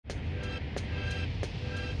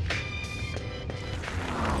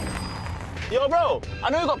Yo, bro, I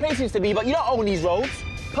know you got patience to be, but you don't own these roads.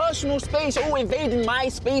 Personal space, you're all invading my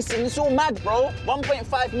space, and it's all mad, bro.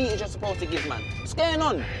 1.5 meters you're supposed to give, man. What's going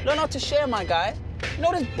on? Learn how to share, my guy. You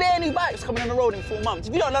know, there's bare new bikes coming on the road in 4 months.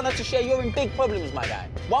 If you don't learn how to share, you're in big problems, my guy.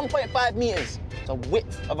 1.5 meters. It's the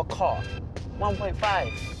width of a car.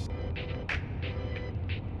 1.5.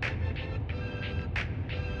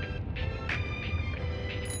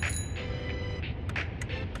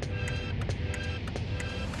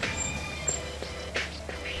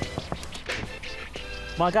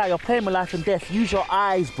 My guy, you're playing with life and death. Use your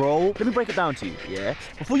eyes, bro. Let me break it down to you, yeah?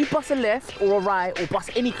 Before you bust a left or a right or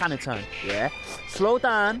bust any kind of turn, yeah? Slow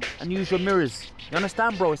down and use your mirrors. You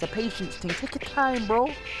understand, bro? It's a patience thing. Take your time,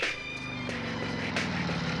 bro.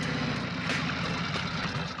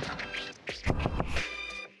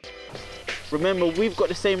 Remember, we've got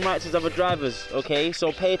the same rights as other drivers, okay?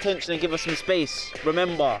 So pay attention and give us some space.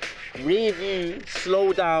 Remember, rear view,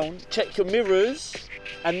 slow down, check your mirrors,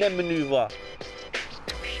 and then maneuver.